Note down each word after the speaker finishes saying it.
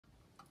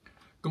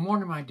Good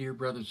morning, my dear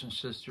brothers and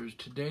sisters.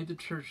 Today the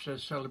church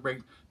does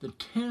celebrate the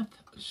 10th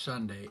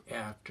Sunday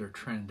after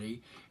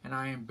Trinity, and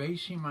I am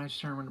basing my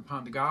sermon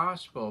upon the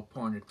gospel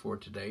appointed for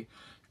today,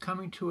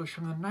 coming to us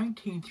from the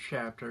 19th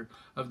chapter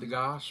of the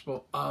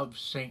Gospel of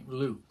St.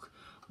 Luke,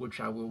 which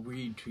I will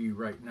read to you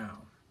right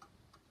now.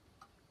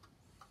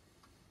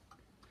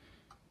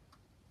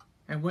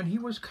 And when he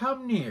was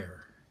come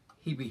near,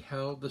 he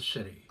beheld the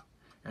city,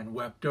 and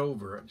wept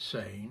over it,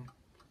 saying,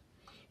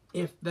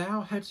 If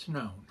thou hadst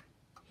known,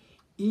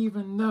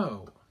 even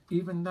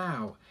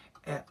thou,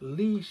 at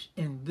least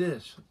in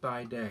this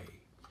thy day,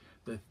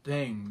 the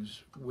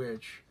things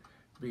which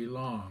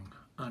belong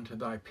unto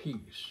thy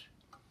peace.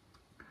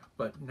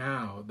 But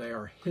now they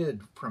are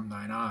hid from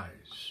thine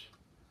eyes.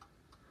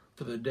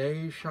 For the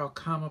day shall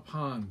come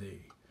upon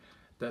thee,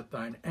 that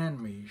thine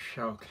enemies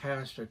shall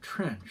cast a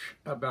trench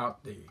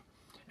about thee,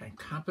 and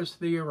compass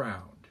thee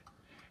around,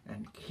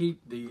 and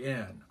keep thee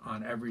in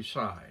on every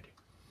side,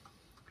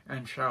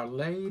 and shall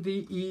lay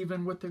thee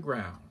even with the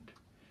ground,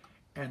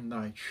 and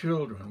thy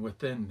children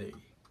within thee,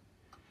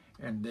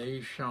 and they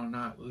shall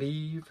not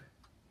leave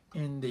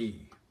in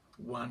thee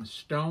one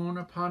stone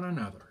upon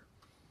another,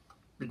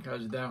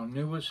 because thou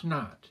knewest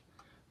not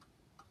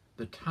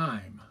the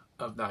time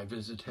of thy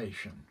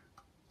visitation.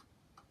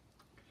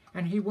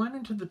 And he went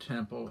into the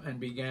temple and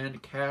began to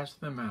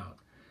cast them out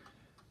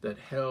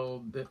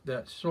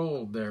that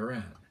sold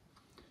therein,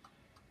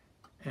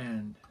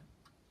 and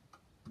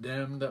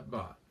them that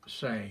bought,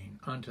 saying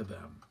unto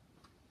them,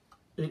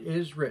 It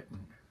is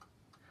written,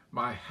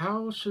 My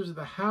house is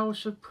the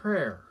house of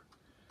prayer,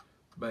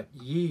 but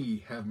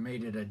ye have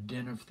made it a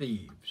den of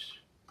thieves.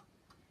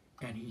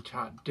 And he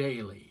taught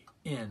daily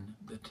in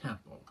the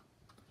temple.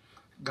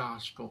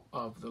 Gospel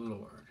of the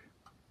Lord.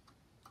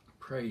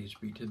 Praise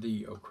be to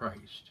thee, O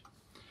Christ.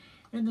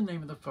 In the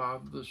name of the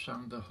Father, the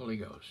Son, and the Holy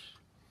Ghost.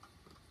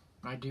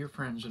 My dear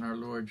friends in our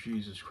Lord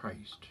Jesus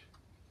Christ,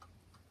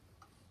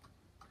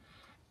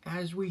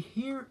 as we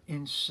hear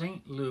in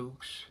St.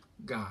 Luke's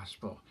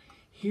Gospel,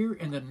 here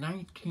in the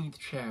 19th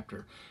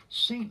chapter,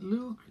 St.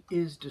 Luke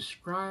is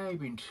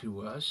describing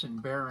to us,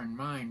 and bear in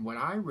mind what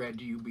I read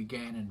to you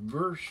began in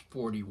verse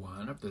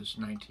 41 of this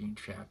 19th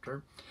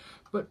chapter.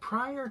 But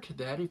prior to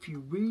that, if you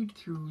read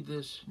through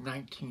this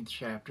 19th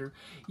chapter,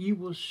 you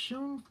will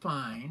soon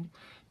find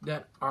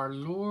that our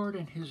Lord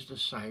and his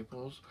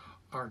disciples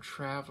are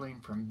traveling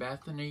from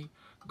Bethany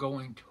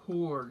going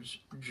towards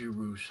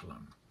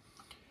Jerusalem.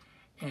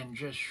 And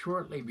just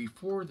shortly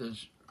before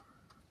this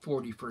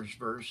 41st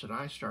verse that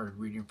I started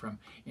reading from,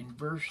 in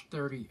verse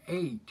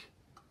 38,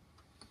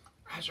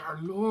 as our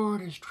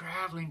Lord is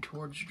traveling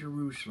towards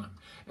Jerusalem,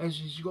 as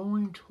he's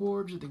going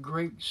towards the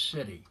great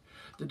city,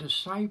 the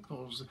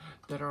disciples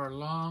that are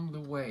along the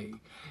way,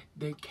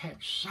 they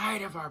catch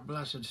sight of our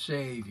blessed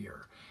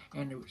Savior.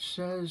 And it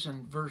says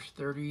in verse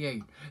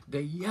 38,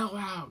 they yell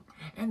out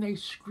and they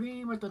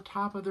scream at the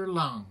top of their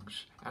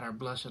lungs at our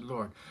blessed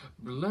Lord.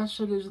 Blessed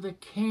is the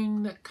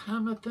King that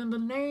cometh in the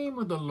name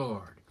of the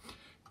Lord.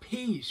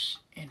 Peace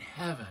in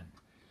heaven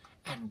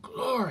and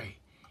glory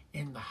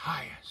in the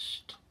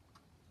highest.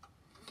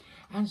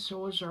 And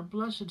so as our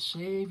blessed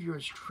Savior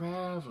is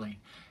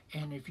traveling,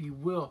 and if you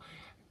will,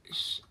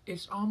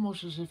 it's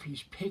almost as if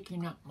he's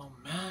picking up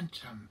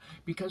momentum,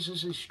 because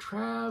as he's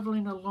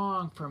traveling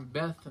along from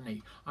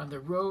Bethany, on the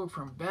road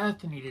from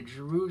Bethany to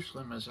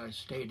Jerusalem, as I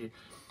stated,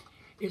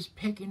 is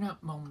picking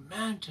up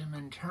momentum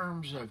in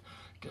terms of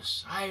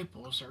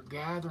disciples are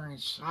gathering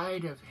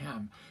sight of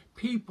him.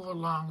 People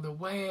along the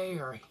way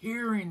are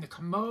hearing the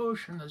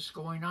commotion that's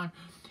going on,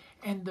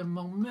 and the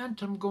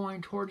momentum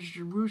going towards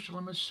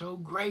Jerusalem is so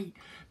great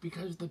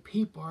because the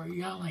people are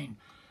yelling,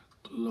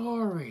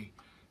 Glory,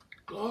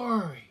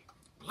 glory.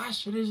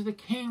 Blessed is the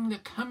King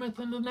that cometh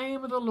in the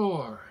name of the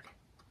Lord.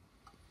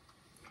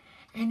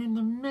 And in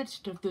the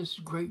midst of this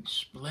great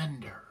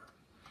splendor,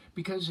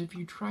 because if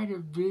you try to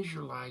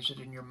visualize it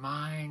in your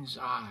mind's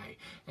eye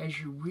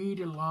as you read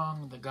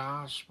along the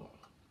gospel,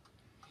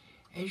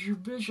 as you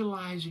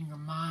visualize in your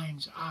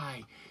mind's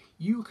eye,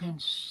 you can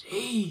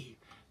see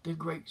the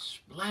great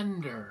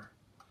splendor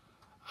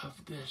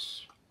of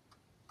this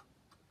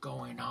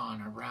going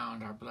on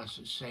around our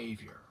blessed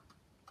Savior.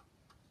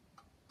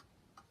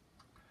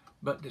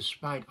 But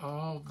despite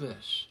all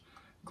this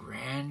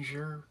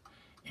grandeur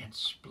and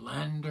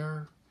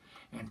splendor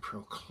and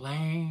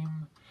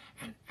proclaim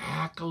and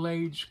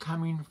accolades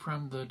coming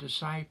from the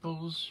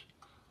disciples,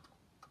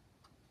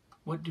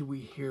 what do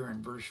we hear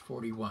in verse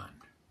 41?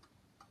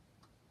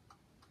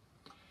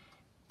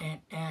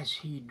 And as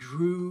he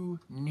drew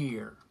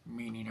near,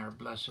 meaning our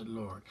blessed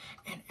Lord,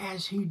 and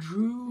as he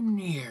drew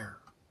near,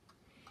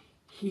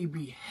 he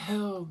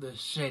beheld the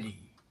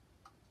city,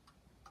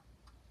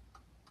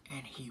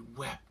 and he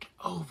wept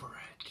over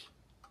it.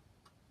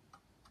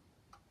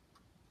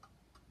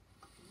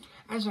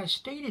 As I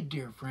stated,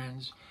 dear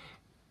friends,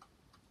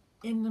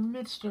 in the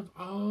midst of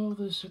all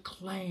this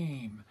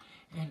acclaim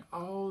and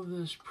all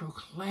this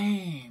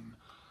proclaim,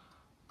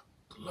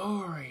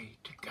 glory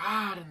to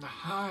God in the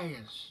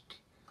highest,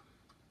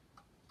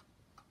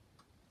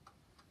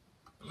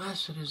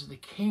 Blessed is the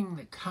King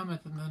that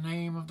cometh in the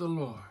name of the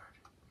Lord.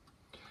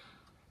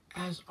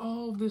 As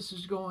all this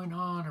is going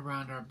on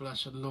around our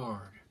blessed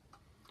Lord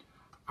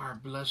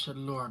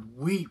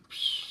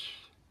weeps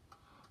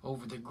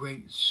over the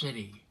great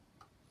city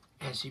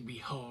as he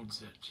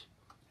beholds it,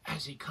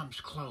 as he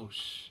comes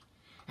close,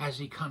 as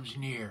he comes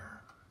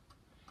near.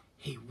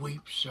 He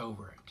weeps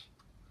over it.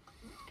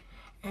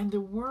 And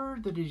the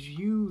word that is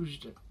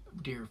used,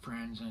 dear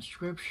friends, in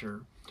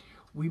Scripture,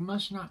 we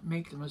must not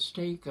make the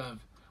mistake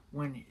of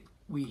when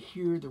we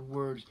hear the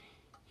words,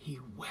 he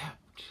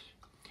wept.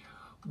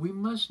 We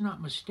must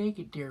not mistake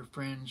it, dear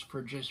friends,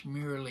 for just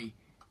merely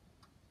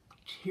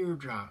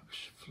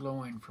teardrops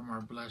flowing from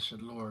our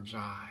blessed Lord's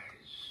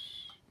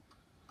eyes,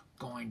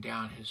 going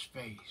down his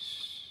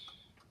face.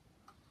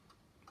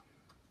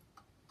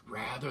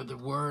 Rather, the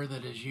word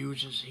that is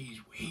used is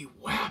he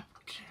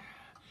wept,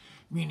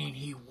 meaning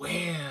he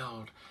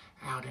wailed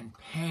out in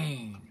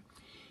pain.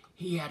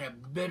 He had a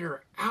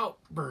bitter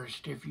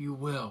outburst, if you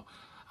will,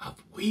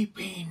 of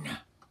weeping.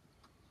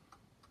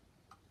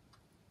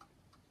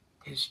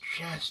 His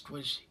chest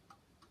was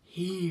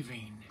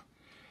heaving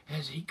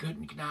as he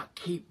could not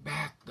keep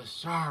back the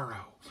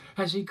sorrow,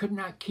 as he could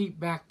not keep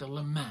back the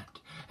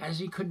lament, as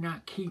he could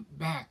not keep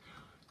back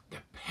the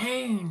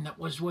pain that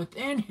was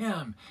within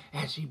him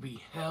as he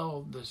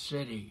beheld the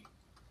city.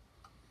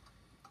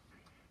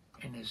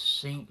 And as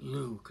St.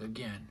 Luke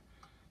again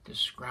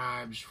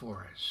describes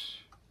for us,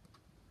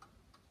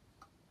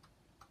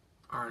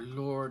 our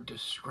Lord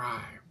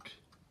described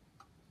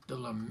the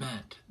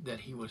lament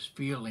that he was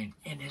feeling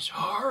in his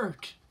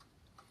heart,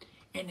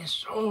 in his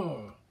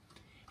soul,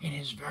 in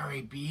his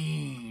very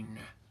being.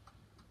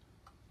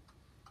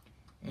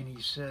 And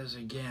he says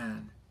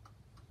again,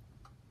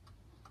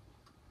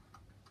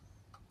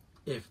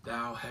 if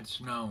thou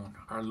hadst known,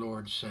 our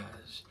Lord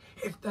says,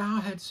 if thou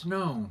hadst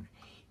known,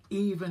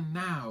 even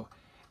now,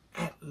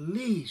 at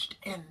least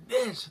in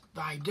this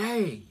thy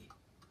day,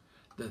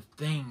 the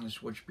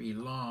things which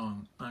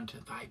belong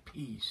unto thy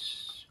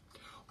peace.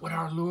 What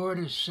our Lord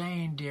is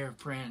saying, dear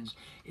friends,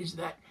 is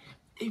that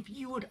if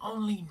you had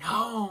only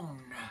known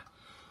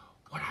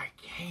what I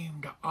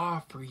came to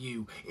offer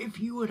you, if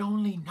you had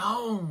only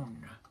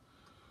known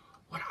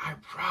what I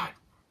brought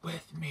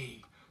with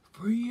me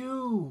for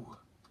you,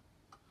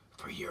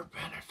 for your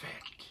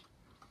benefit,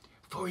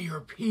 for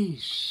your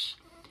peace,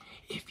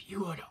 if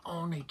you had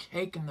only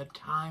taken the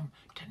time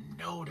to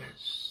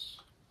notice.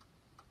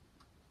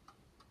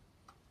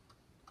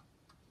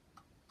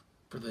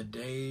 For the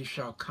days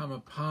shall come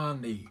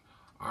upon thee,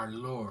 our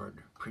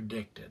Lord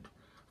predicted.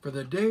 For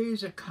the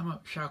days that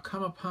shall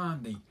come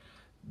upon thee,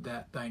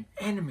 that thine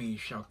enemies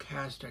shall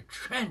cast a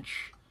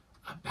trench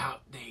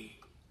about thee.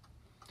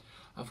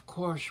 Of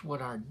course,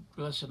 what our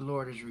blessed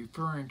Lord is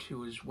referring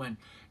to is when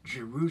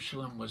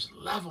Jerusalem was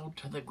leveled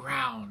to the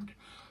ground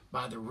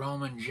by the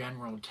Roman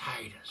general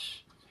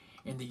Titus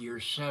in the year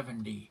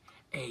 70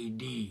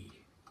 A.D.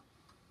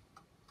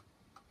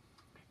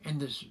 And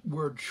this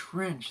word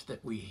trench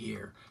that we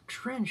hear,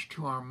 trench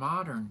to our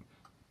modern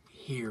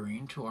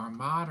hearing, to our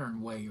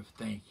modern way of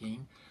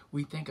thinking,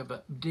 we think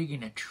about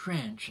digging a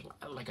trench,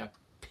 like a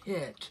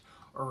pit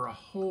or a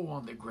hole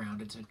on the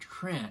ground. It's a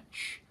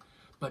trench.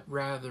 But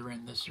rather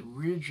in this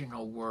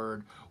original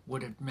word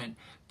would have meant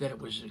that it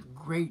was a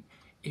great,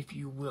 if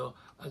you will,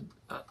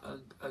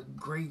 a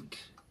great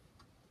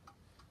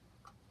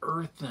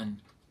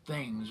earthen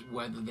things,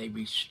 whether they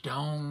be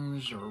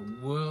stones or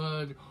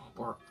wood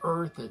or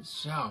earth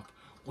itself,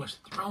 was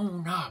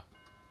thrown up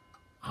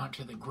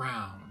onto the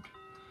ground.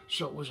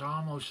 So it was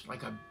almost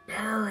like a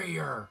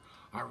barrier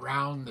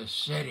around the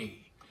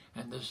city.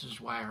 And this is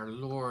why our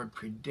Lord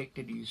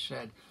predicted, he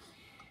said,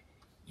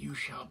 you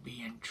shall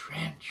be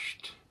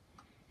entrenched.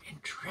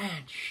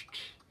 Entrenched.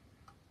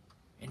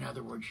 In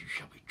other words, you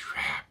shall be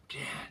trapped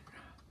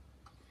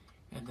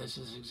in. And this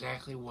is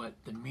exactly what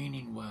the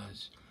meaning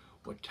was,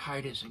 what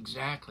Titus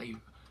exactly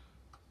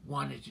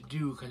wanted to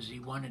do, because he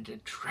wanted to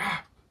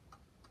trap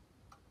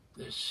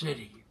the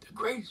city, the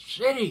great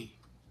city,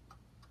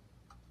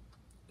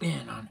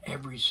 in on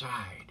every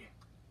side,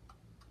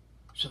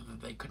 so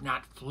that they could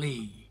not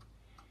flee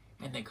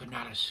and they could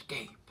not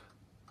escape.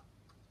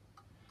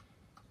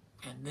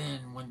 And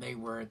then when they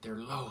were at their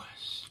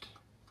lowest,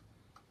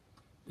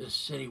 the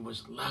city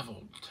was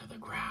leveled to the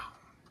ground.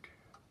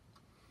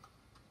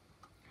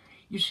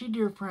 You see,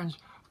 dear friends,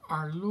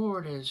 our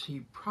Lord, as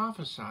he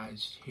prophesied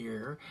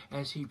here,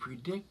 as he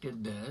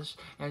predicted this,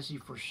 as he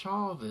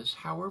foresaw this,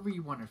 however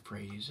you want to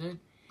phrase it,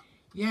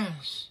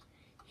 yes,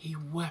 he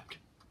wept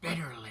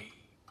bitterly.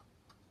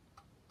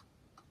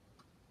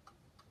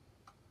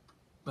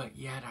 But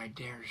yet I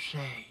dare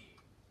say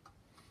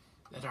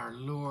that our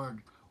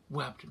Lord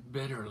wept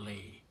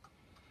bitterly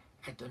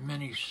at the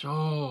many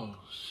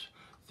souls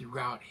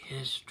throughout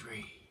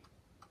history.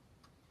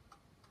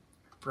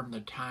 From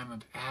the time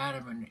of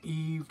Adam and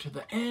Eve to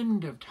the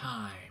end of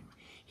time,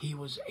 he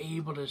was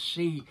able to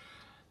see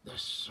the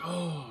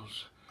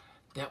souls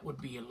that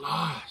would be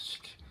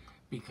lost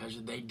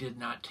because they did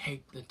not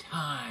take the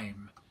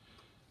time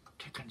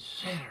to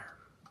consider.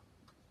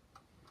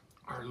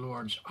 our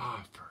Lord's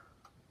offer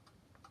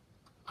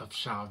of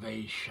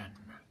salvation.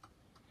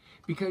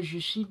 Because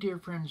you see, dear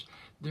friends,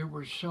 there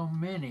were so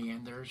many,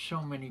 and there are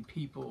so many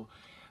people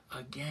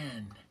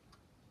again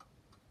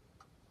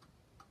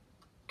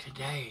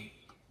today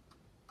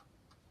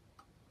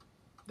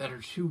that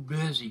are too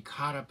busy,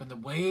 caught up in the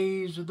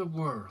ways of the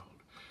world.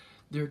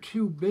 They're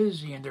too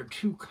busy and they're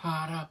too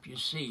caught up, you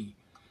see,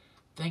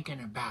 thinking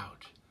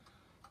about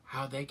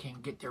how they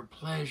can get their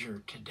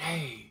pleasure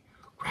today,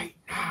 right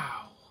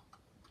now,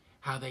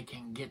 how they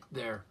can get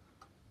their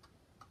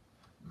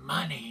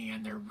money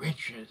and their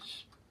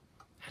riches,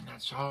 and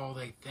that's all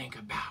they think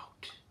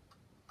about.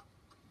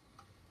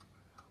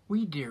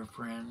 We, dear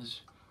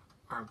friends,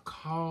 are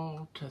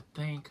called to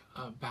think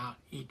about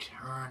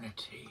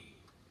eternity.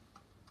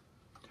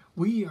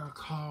 We are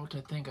called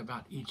to think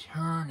about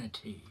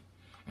eternity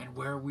and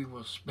where we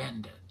will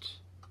spend it.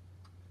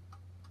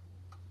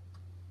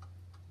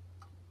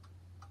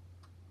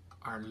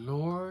 Our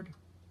Lord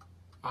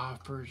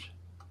offers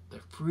the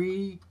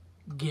free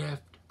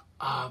gift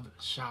of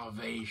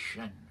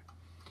salvation.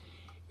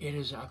 It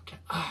is up to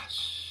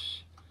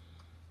us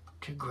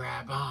to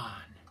grab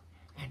on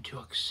and to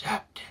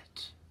accept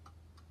it.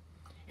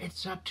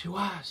 It's up to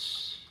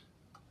us.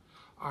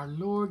 Our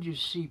Lord, you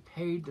see,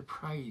 paid the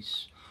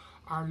price.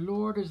 Our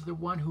Lord is the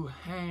one who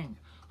hung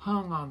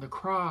on the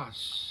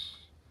cross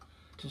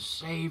to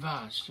save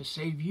us, to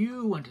save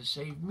you and to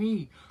save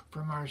me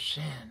from our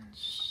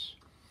sins.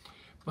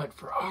 But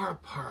for our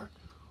part,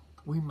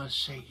 we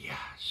must say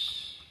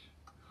yes.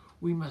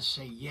 We must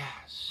say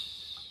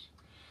yes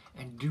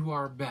and do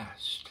our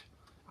best.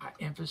 I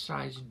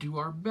emphasize do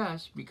our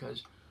best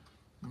because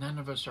none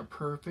of us are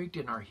perfect.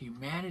 In our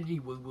humanity,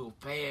 we will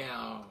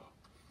fail.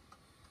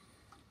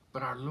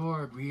 But our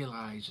Lord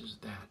realizes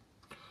that.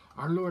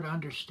 Our Lord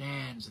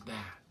understands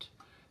that.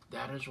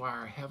 That is why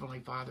our Heavenly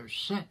Father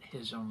sent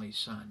His only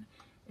Son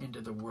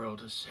into the world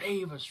to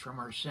save us from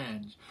our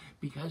sins,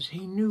 because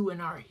He knew in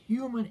our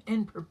human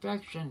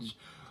imperfections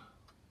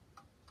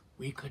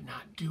we could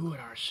not do it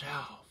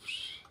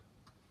ourselves.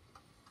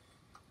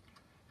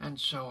 And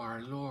so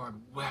our Lord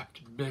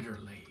wept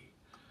bitterly,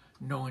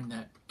 knowing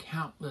that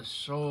countless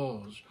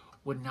souls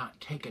would not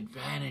take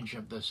advantage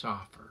of this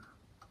offer.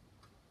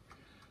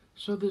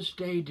 So this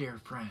day, dear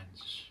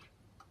friends,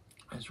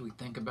 as we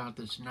think about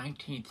this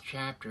 19th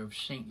chapter of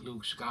St.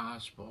 Luke's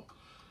Gospel,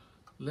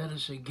 let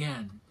us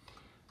again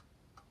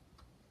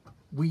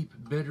weep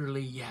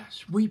bitterly,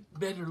 yes, weep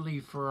bitterly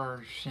for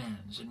our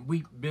sins, and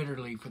weep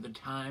bitterly for the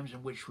times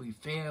in which we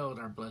failed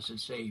our blessed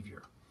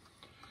Savior.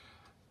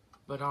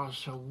 But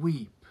also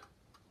weep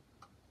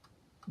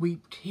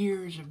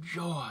tears of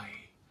joy,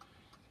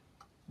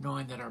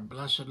 knowing that our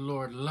blessed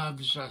Lord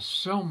loves us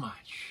so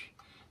much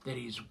that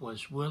He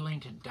was willing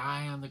to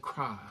die on the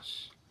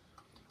cross,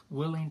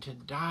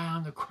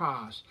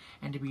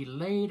 and to be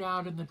laid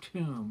out in the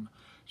tomb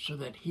so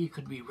that He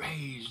could be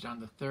raised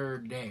on the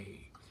third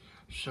day,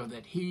 so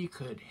that He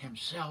could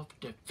Himself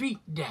defeat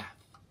death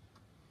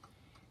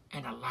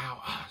and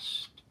allow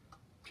us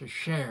to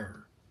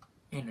share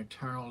in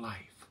eternal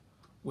life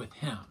with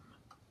Him.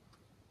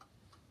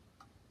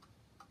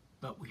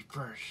 But we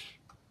first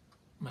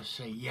must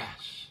say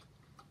yes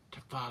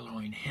to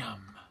following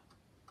Him.